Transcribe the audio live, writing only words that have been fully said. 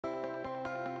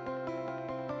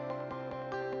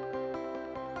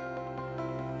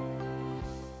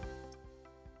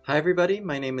Hi everybody,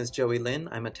 my name is Joey Lin.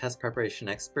 I'm a test preparation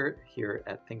expert here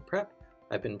at Thinque.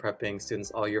 I've been prepping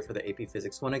students all year for the AP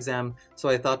Physics 1 exam, so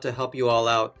I thought to help you all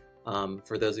out,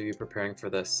 for those of you preparing for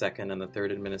the second and the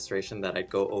third administration, that I'd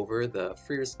go over the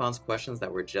free response questions that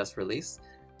were just released.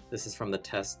 This is from the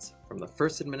tests from the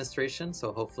first administration,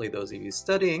 so hopefully those of you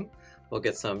studying will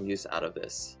get some use out of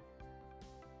this.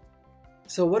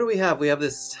 So what do we have? We have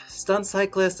this stunt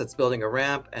cyclist that's building a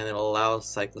ramp, and it'll allow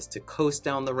cyclists to coast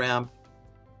down the ramp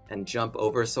and jump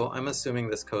over. So I'm assuming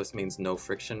this coast means no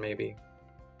friction, maybe.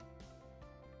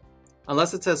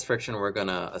 Unless it says friction, we're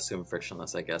gonna assume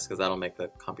frictionless, I guess, because that'll make the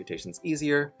computations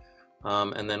easier.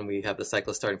 And then we have the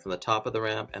cyclist starting from the top of the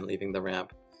ramp and leaving the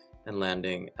ramp and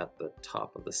landing at the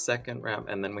top of the second ramp.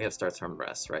 And then we have starts from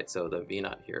rest, right? So the V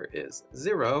naught here is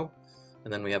 0.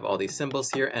 And then we have all these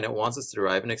symbols here, and it wants us to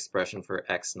derive an expression for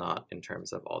x naught in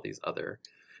terms of all these other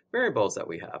variables that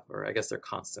we have, or I guess they're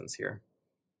constants here.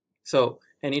 So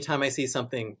anytime I see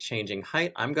something changing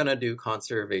height, I'm going to do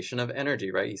conservation of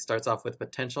energy, right? He starts off with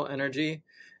potential energy,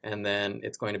 and then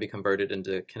it's going to be converted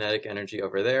into kinetic energy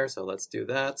over there. So let's do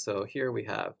that. So here we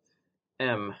have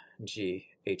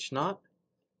mgh naught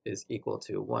is equal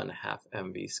to 1/2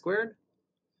 mv squared.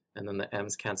 And then the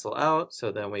m's cancel out.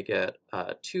 So then we get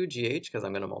 2gh, because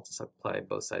I'm going to multiply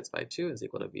both sides by 2, is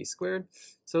equal to v squared.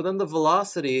 So then the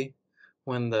velocity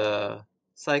when the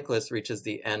cyclist reaches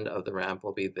the end of the ramp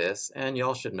will be this, and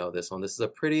y'all should know this one. This is a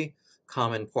pretty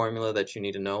common formula that you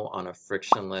need to know on a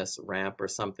frictionless ramp or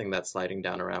something that's sliding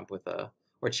down a ramp with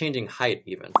or changing height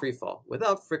even, free fall,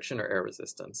 without friction or air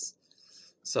resistance.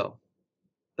 So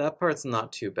that part's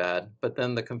not too bad, but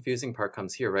then the confusing part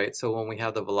comes here, right? So when we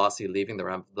have the velocity leaving the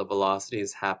ramp, the velocity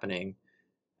is happening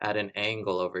at an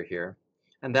angle over here,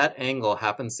 and that angle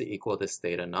happens to equal this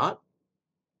theta naught.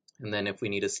 And then if we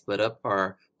need to split up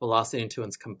our velocity into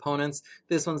its components,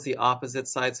 this one's the opposite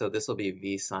side, so this will be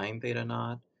v sine theta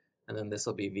naught, and then this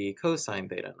will be v cosine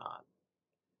theta naught.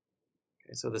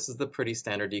 Okay, so this is the pretty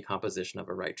standard decomposition of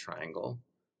a right triangle.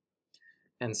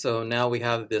 And so now we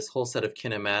have this whole set of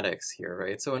kinematics here,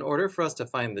 right? So in order for us to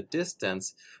find the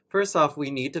distance, first off, we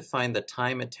need to find the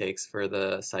time it takes for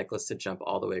the cyclist to jump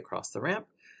all the way across the ramp.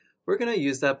 We're going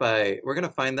to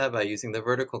find that by using the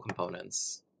vertical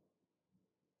components.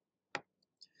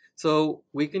 So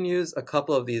we can use a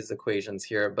couple of these equations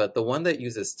here, but the one that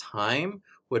uses time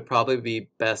would probably be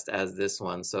best as this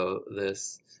one. So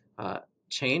this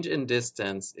change in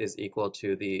distance is equal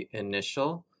to the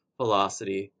initial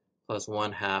velocity plus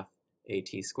 1/2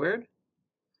 at squared.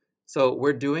 So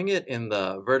we're doing it in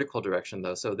the vertical direction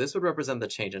though, so this would represent the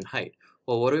change in height.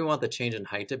 Well, what do we want the change in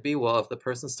height to be? Well, if the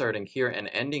person's starting here and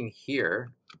ending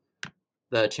here,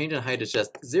 the change in height is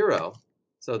just 0.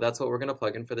 So that's what we're going to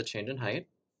plug in for the change in height.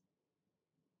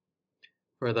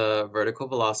 For the vertical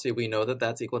velocity, we know that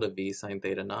that's equal to v sine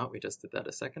theta naught. We just did that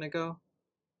a second ago.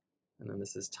 And then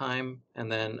this is time.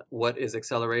 And then what is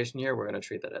acceleration here? We're going to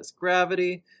treat that as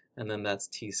gravity. And then that's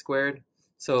t squared.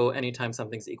 So anytime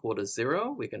something's equal to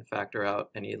 0, we can factor out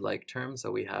any like term.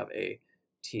 So we have a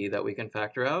t that we can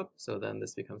factor out. So then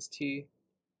this becomes t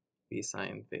v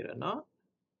sine theta naught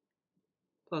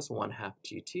plus 1/2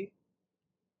 gt.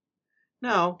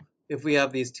 Now, if we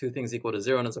have these two things equal to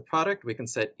 0 and as a product, we can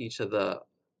set each of the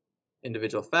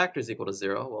individual factors equal to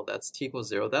 0. Well, that's t equals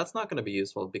 0. That's not going to be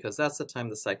useful because that's the time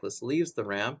the cyclist leaves the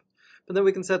ramp. But then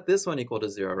we can set this one equal to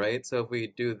 0, right? So if we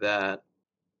do that,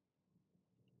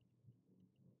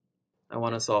 I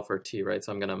want to solve for t, right?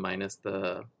 So I'm going to minus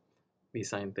the v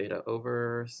sine theta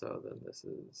over. So then this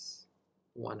is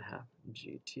 1/2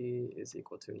 gt is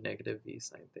equal to negative v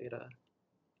sine theta.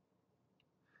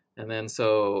 And then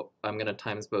so I'm going to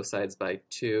times both sides by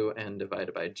 2 and divide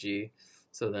it by g.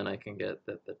 So then I can get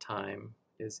that the time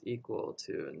is equal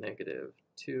to negative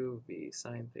 2v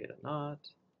sine theta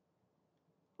naught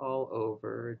all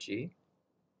over g.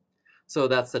 So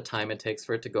that's the time it takes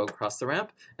for it to go across the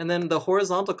ramp. And then the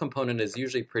horizontal component is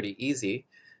usually pretty easy.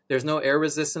 There's no air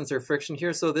resistance or friction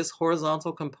here, so this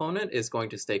horizontal component is going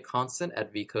to stay constant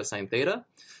at v cosine theta.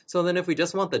 So then if we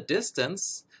just want the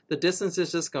distance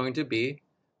is just going to be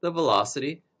the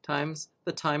velocity times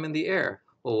the time in the air.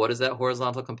 Well, what is that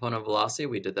horizontal component of velocity?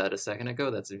 We did that a second ago.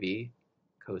 That's v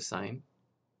cosine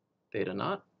theta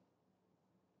naught.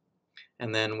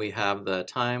 And then we have the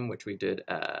time, which we did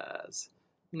as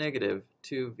negative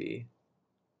 2v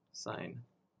sine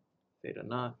theta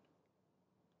naught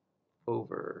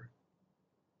over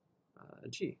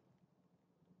g.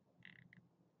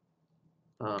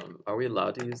 Are we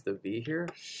allowed to use the v here?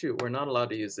 Shoot, we're not allowed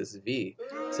to use this v.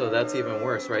 So that's even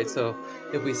worse, right? So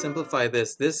if we simplify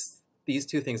this, these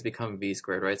two things become v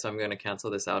squared, right? So I'm going to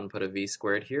cancel this out and put a v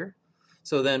squared here.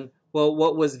 So then Well,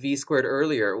 what was v squared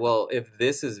earlier? Well, if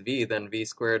this is v, then v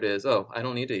squared is, oh, I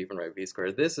don't need to even write v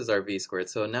squared. This is our v squared.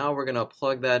 So now we're going to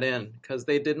plug that in because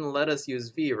they didn't let us use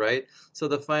v, right? So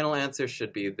the final answer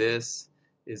should be this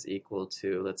is equal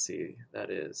to, let's see, that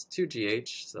is 2gh.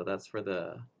 So that's for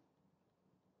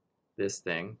this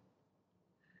thing.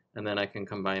 And then I can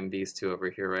combine these two over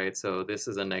here, right? So this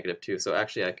is a -2. So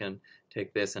actually I can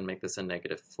take this and make this a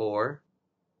 -4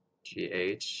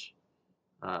 gh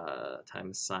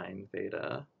times sine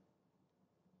theta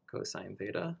cosine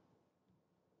theta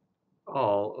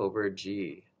all over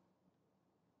g.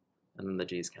 And then the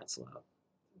g's cancel out.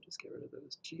 Just get rid of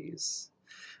those g's.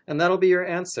 And that'll be your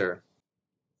answer.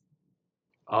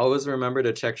 Always remember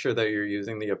to check sure that you're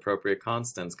using the appropriate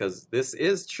constants because this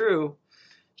is true,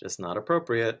 just not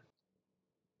appropriate.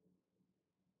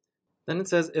 Then it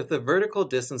says, if the vertical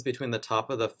distance between the top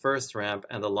of the first ramp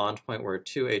and the launch point were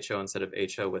 2ho instead of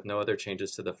ho with no other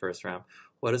changes to the first ramp,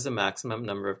 what is the maximum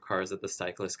number of cars that the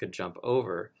cyclist could jump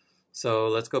over? So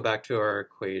let's go back to our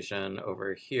equation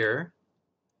over here.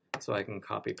 So I can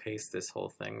copy paste this whole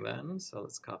thing then. So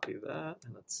let's copy that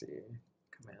and let's see,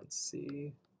 Command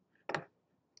C,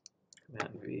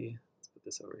 Command V, let's put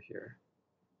this over here.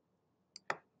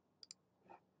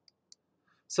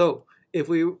 So if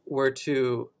we were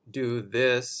to do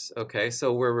this, okay,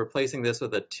 so we're replacing this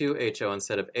with a 2ho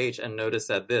instead of h, and notice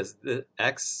that the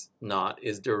x naught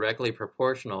is directly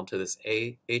proportional to this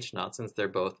h naught since they're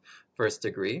both first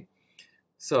degree.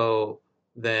 So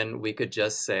then we could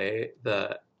just say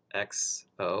the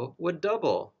xo would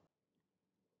double.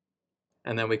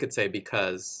 And then we could say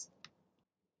because.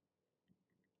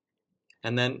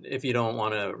 And then if you don't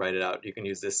want to write it out, you can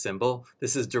use this symbol.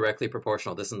 This is directly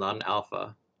proportional. This is not an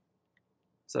alpha.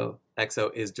 So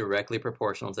xo is directly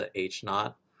proportional to h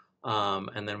naught.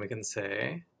 And then we can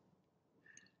say,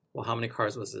 well, how many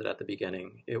cars was it at the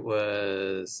beginning? It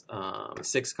was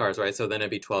 6 cars, right? So then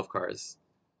it'd be 12 cars.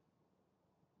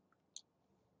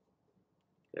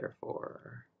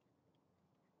 Therefore,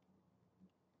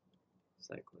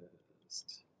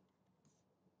 cyclist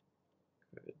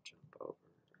could jump over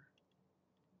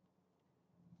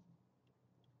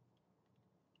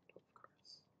 12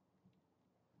 cars.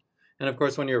 And of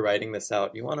course, when you're writing this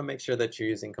out, you want to make sure that you're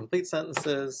using complete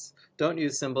sentences. Don't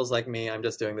use symbols like me. I'm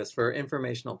just doing this for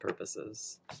informational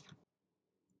purposes.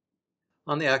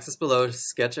 On the axis below,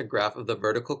 sketch a graph of the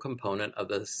vertical component of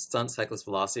the stunt cyclist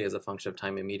velocity as a function of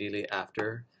time immediately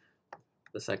after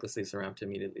the cyclist leaves the ramp to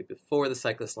immediately before the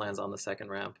cyclist lands on the second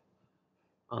ramp.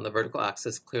 On the vertical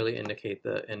axis, clearly indicate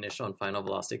the initial and final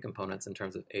velocity components in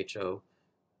terms of ho,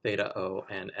 theta o,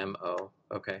 and mo.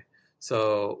 Okay,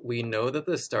 so we know that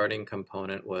the starting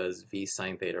component was v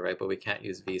sine theta, right? But we can't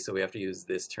use v, so we have to use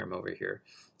this term over here.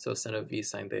 So instead of v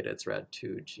sine theta, it's rad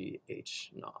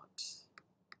 2gh naught.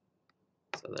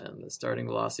 So then the starting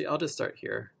velocity, I'll just start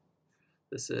here.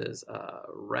 This is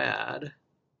rad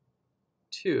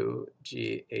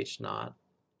 2gh naught,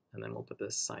 and then we'll put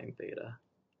this sine theta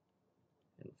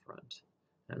in front.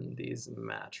 And these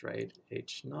match, right?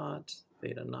 H naught,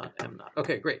 theta naught, m naught.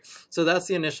 Okay, great. So that's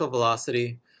the initial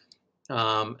velocity.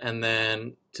 And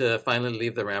then to finally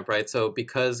leave the ramp, right? So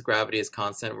because gravity is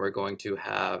constant, we're going to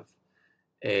have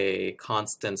a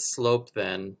constant slope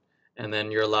then. And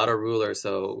then you're allowed a ruler,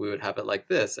 so we would have it like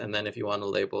this. And then if you want to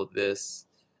label this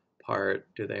part,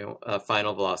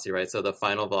 final velocity, right? So the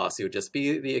final velocity would just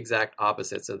be the exact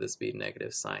opposite. So this would be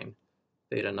negative sine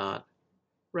theta naught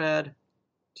rad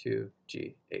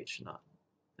 2gh naught.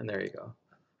 And there you go.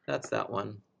 That's that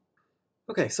one.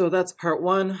 Okay, so that's part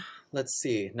one. Let's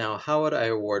see. Now, how would I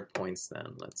award points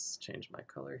then? Let's change my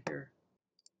color here.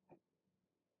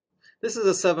 This is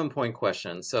a 7-point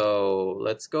question, so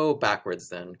let's go backwards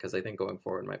then, because I think going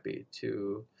forward might be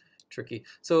too tricky.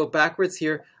 So backwards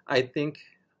here, I think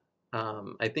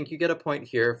you get a point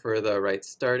here for the right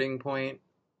starting point,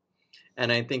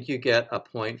 and I think you get a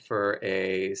point for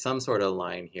some sort of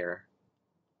line here.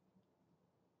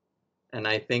 And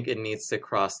I think it needs to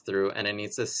cross through, and it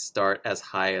needs to start as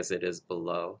high as it is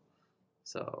below.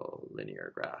 So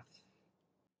linear graph.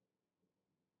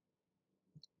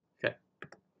 Okay.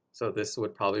 So this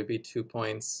would probably be 2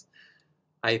 points.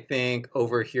 I think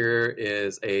over here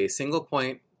is a single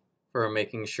point for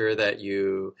making sure that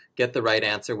you get the right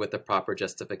answer with the proper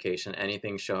justification.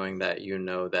 Anything showing that you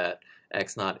know that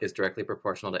x naught is directly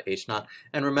proportional to h naught.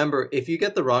 And remember, if you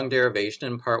get the wrong derivation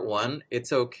in part one,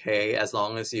 it's okay as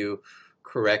long as you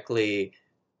correctly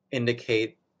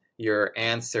indicate your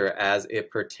answer as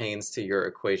it pertains to your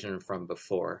equation from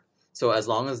before. So as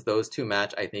long as those two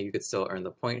match, I think you could still earn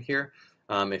the point here.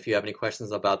 If you have any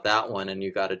questions about that one and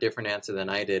you got a different answer than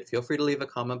I did, feel free to leave a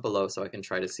comment below so I can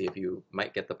try to see if you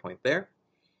might get the point there.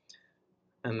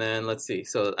 And then let's see.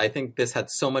 So I think this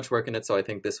had so much work in it, so I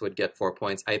think this would get 4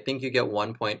 points. I think you get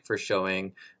 1 point for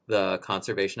showing the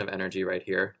conservation of energy right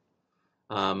here.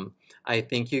 I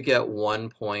think you get 1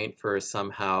 point for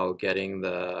somehow getting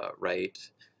the right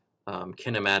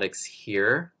kinematics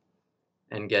here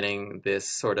and getting this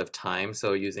sort of time.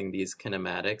 So using these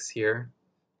kinematics here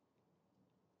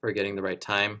for getting the right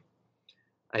time.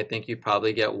 I think you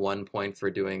probably get 1 point for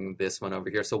doing this one over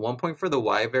here. So 1 point for the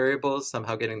y variables,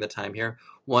 somehow getting the time here.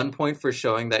 1 point for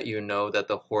showing that you know that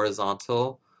the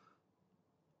horizontal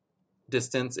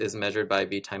distance is measured by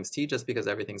v times t, just because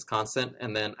everything's constant.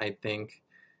 And then I think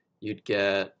you'd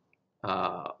get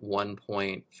 1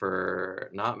 point for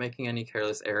not making any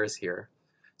careless errors here.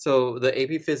 So the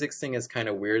AP Physics thing is kind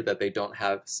of weird that they don't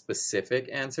have specific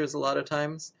answers a lot of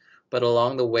times. But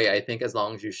along the way, I think as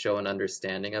long as you show an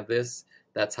understanding of this,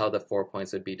 that's how the 4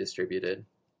 points would be distributed.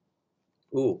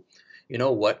 Ooh, you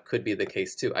know what could be the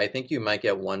case too? I think you might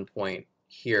get 1 point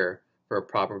here for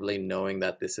probably knowing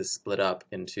that this is split up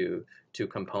into 2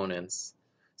 components.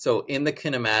 So in the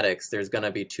kinematics, there's going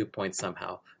to be 2 points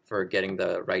somehow for getting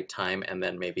the right time and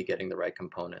then maybe getting the right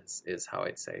components is how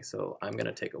I'd say. So I'm going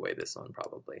to take away this one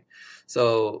probably.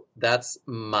 So that's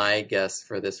my guess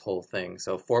for this whole thing.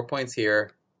 So 4 points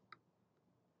here,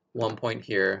 1 point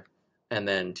here, and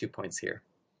then 2 points here.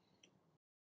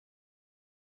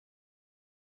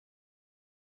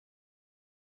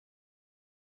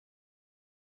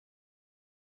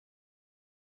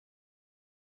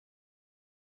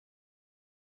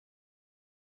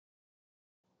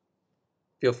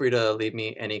 Feel free to leave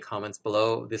me any comments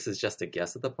below. This is just a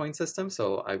guess at the point system,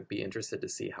 so I'd be interested to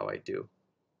see how I do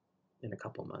in a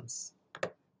couple months.